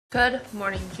Good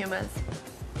morning, humans.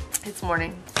 It's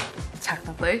morning,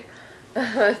 technically.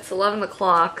 It's 11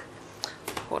 o'clock.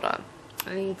 Hold on.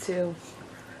 I need to...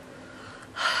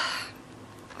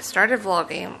 I started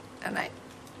vlogging and I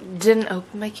didn't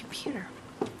open my computer.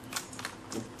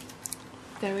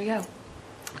 There we go.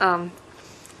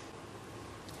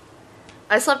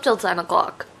 I slept till 10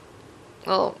 o'clock.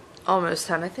 Well, almost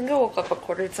 10. I think I woke up at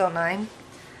 8:45.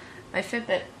 My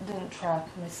Fitbit didn't track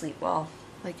my sleep well,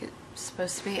 like it's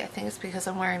supposed to be. I think it's because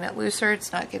I'm wearing it looser.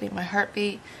 It's not getting my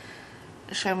heartbeat.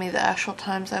 Show me the actual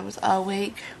times I was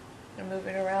awake and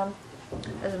moving around.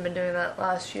 Hasn't been doing that the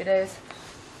last few days.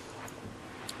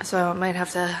 So I might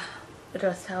have to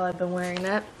adjust how I've been wearing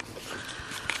it.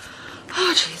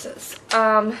 Oh, Jesus.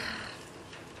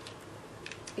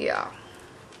 Yeah.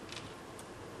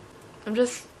 I'm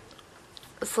just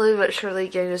slowly but surely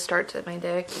getting a start to my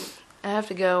day. I have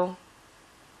to go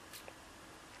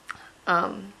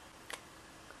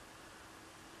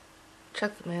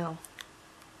check the mail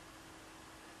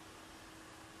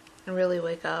and really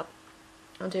wake up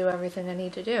and do everything I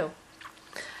need to do.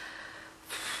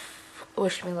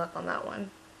 Wish me luck on that one.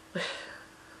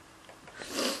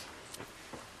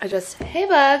 Hey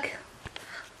bug.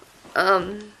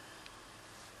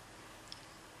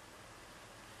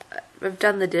 I've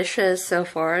done the dishes so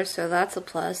far, so that's a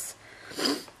plus.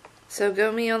 So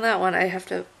go me on that one.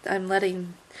 I'm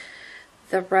letting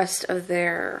the rest of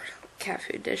their cat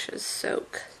food dishes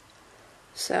soak.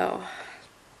 So,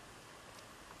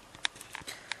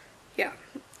 yeah.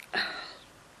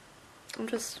 I'm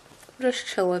just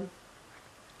chilling.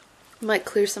 Might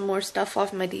clear some more stuff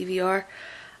off my DVR.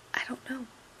 I don't know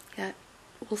yet.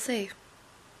 We'll see.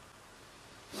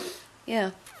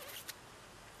 Yeah.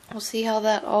 We'll see how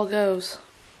that all goes.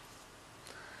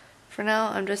 For now,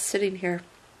 I'm just sitting here,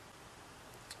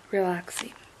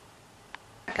 relaxing.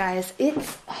 Guys,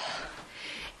 it's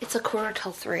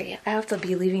 3:15. I have to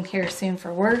be leaving here soon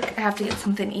for work. I have to get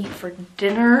something to eat for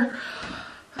dinner.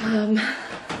 And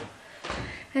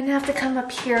I have to come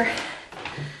up here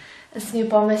and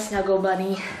snoop on my Snuggle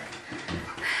Bunny.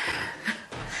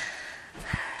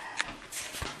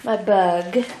 My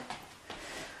bug.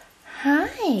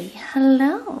 Hi,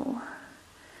 hello.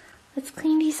 Let's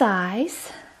clean these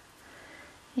eyes.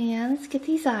 Yeah, let's get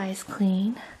these eyes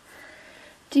clean.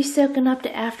 Do soaking up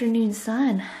the afternoon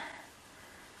sun.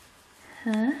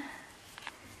 Huh?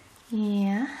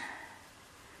 Yeah.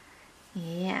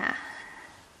 Yeah.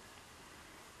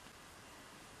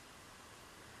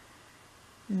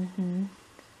 Mm-hmm.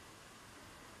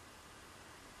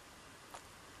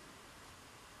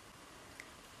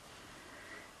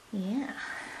 Yeah.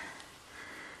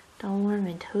 All warm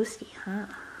and toasty, huh?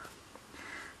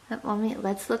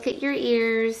 Let's look at your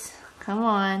ears. Come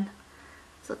on.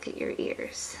 Let's look at your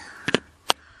ears.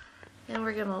 And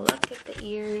we're gonna look at the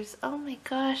ears. Oh my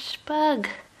gosh, bug.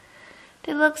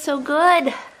 They look so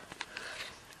good.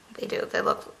 They do. They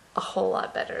look a whole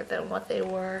lot better than what they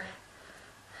were,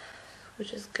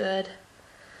 which is good.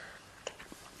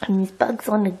 And these bugs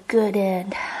on the good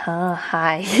end. Oh,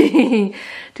 hi.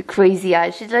 The crazy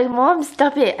eyes. She's like, Mom,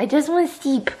 stop it. I just want to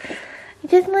sleep. I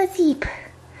just want to sleep.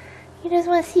 You just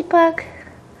want to sleep, bug?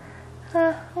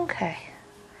 Okay.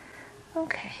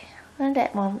 Okay. Let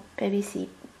that Mom, baby, sleep.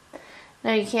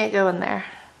 No, you can't go in there.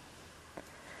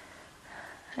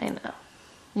 I know.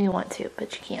 You want to,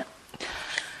 but you can't.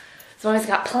 Someone's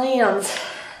got plans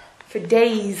for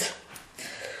days.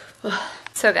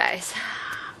 So, guys.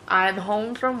 I'm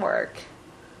home from work.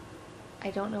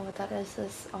 I don't know what that is,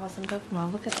 this awesome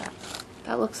Pokemon. Look at that.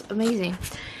 That looks amazing.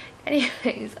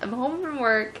 Anyways, I'm home from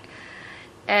work,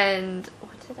 and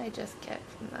what did I just get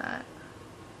from that?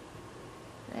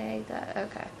 Did I that?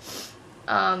 Okay.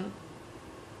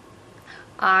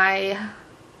 I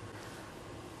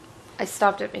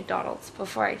stopped at McDonald's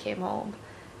before I came home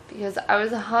because I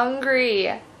was hungry.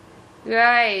 You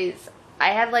guys,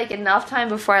 I had like enough time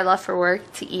before I left for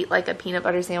work to eat like a peanut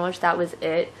butter sandwich. That was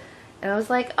it. And I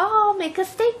was like, oh, I'll make a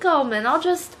steak-umm and I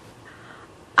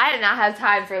did not have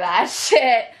time for that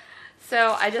shit.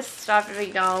 So I just stopped at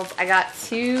McDonald's. I got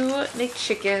 2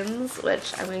 McChickens,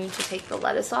 which I'm going to take the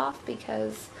lettuce off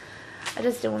because I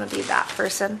just didn't want to be that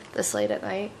person this late at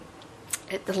night.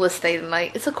 It's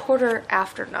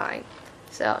 9:15.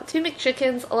 So 2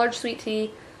 McChickens, a large sweet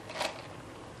tea.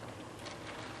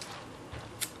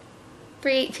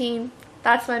 $3.18.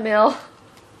 That's my meal.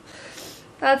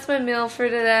 That's my meal for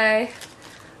today.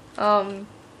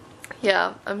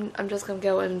 Yeah, I'm just gonna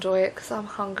go and enjoy it because I'm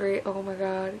hungry. Oh my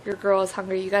god, your girl is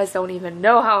hungry. You guys don't even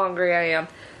know how hungry I am.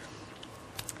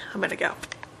 I'm gonna go.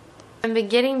 I'm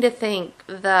beginning to think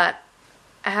that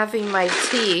having my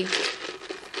tea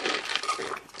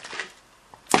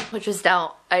which is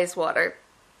now ice water,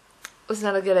 was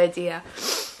not a good idea.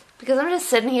 Because I'm just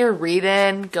sitting here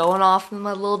reading, going off on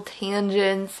my little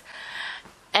tangents,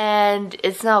 and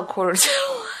it's now 1:45.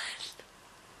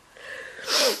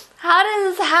 How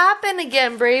did this happen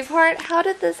again, Braveheart? How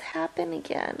did this happen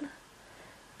again?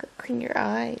 Go clean your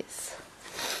eyes.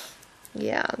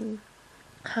 Yeah.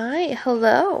 Hi,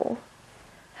 hello.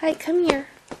 Hi, come here.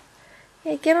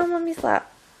 Yeah, get on Mommy's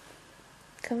lap.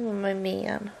 Come on, my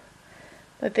man.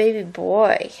 My baby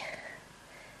boy.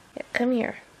 Yeah, come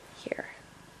here. Here.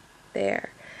 There.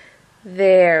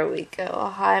 There we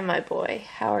go. Hi, my boy.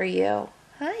 How are you?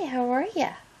 Hi, how are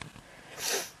ya?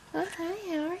 Oh, hi,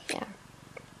 how are ya?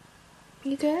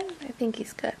 You good? I think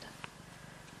he's good.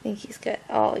 I think he's good.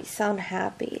 Oh, you sound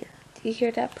happy. Do you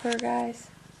hear that, purr, guys?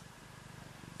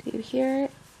 Do you hear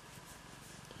it?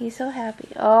 He's so happy.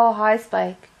 Oh, hi,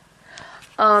 Spike.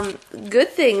 Good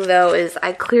thing, though, is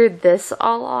I cleared this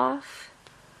all off.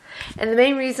 And the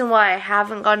main reason why I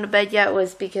haven't gone to bed yet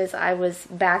was because I was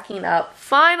backing up.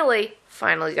 Finally,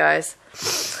 guys.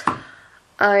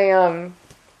 I'm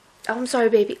sorry,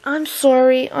 baby. I'm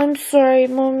sorry,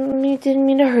 Mommy didn't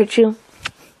mean to hurt you.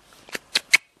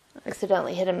 I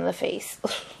accidentally hit him in the face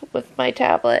with my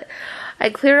tablet. I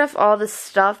cleared off all the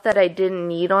stuff that I didn't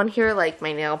need on here, like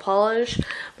my nail polish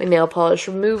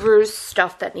removers,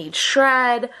 stuff that needs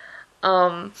shred.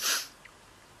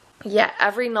 Yeah,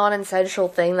 every non-essential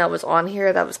thing that was on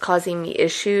here that was causing me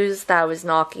issues, that I was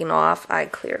knocking off, I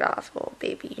cleared off. Oh,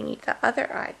 baby, you need the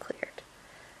other eye cleared.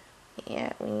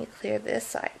 Yeah, we need to clear this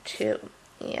side, too.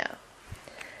 Yeah.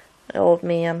 Old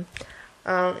man.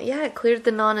 Yeah, I cleared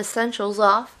the non-essentials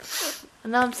off.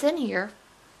 And now I'm sitting here.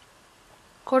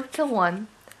 1:45.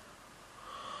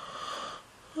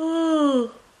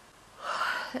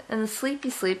 And the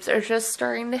sleepy sleeps are just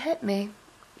starting to hit me.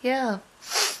 Yeah.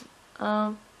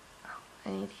 I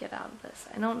need to get out of this.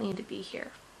 I don't need to be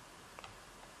here.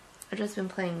 I've just been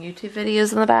playing YouTube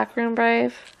videos in the back room,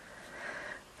 Brave.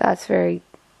 That's very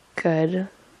good.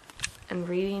 And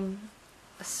reading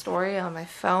a story on my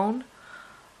phone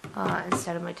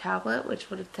instead of my tablet,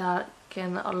 which would have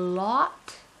taken a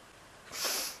lot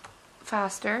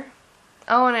faster.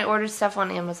 Oh, and I ordered stuff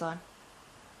on Amazon.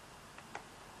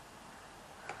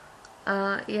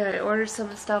 Yeah, I ordered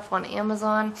some stuff on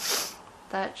Amazon.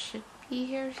 That should be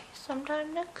here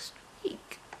sometime next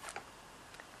week.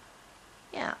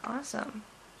 Yeah, awesome.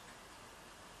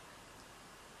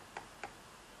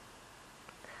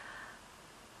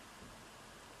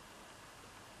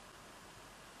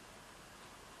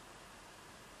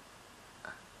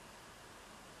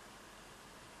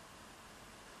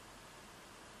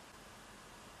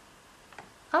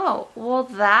 Oh, well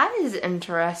that is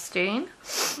interesting.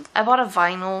 I bought a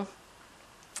vinyl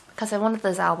because I wanted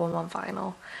this album on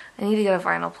vinyl. I need to get a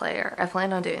vinyl player. I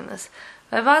plan on doing this.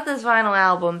 But I bought this vinyl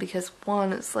album because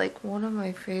one, it's like one of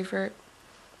my favorite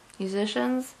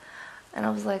musicians. And I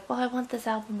was like, well, I want this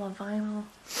album on vinyl.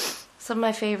 Some of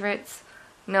my favorites.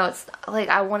 No, it's like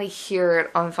I want to hear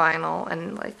it on vinyl.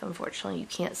 And like, unfortunately, you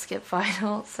can't skip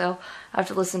vinyl. So I have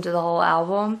to listen to the whole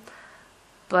album.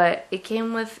 But it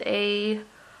came with a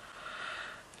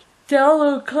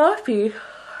download copy,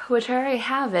 which I already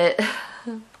have it.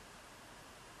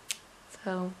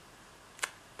 So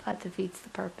that defeats the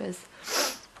purpose.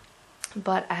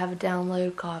 But I have a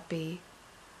download copy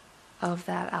of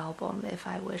that album if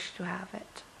I wish to have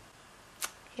it.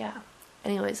 Yeah.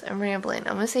 Anyways, I'm rambling.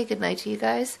 I'm gonna say goodnight to you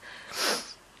guys.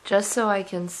 Just so I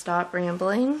can stop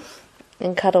rambling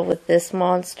and cuddle with this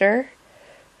monster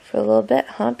for a little bit.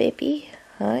 Huh, baby?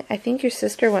 Huh? I think your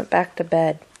sister went back to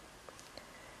bed.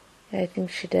 Yeah, I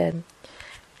think she did.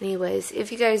 Anyways,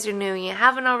 if you guys are new and you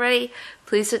haven't already,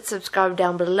 please hit subscribe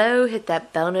down below. Hit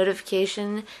that bell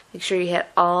notification. Make sure you hit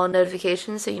all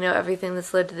notifications so you know everything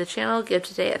that's led to the channel. Give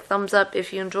today a thumbs up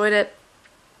if you enjoyed it.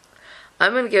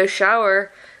 I'm going to go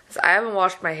shower because I haven't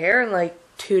washed my hair in like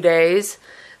 2 days.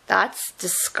 That's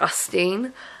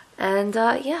disgusting. And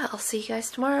yeah, I'll see you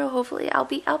guys tomorrow. Hopefully I'll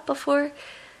be out before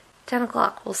 10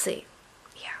 o'clock. We'll see.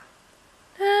 Yeah.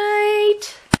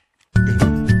 Night.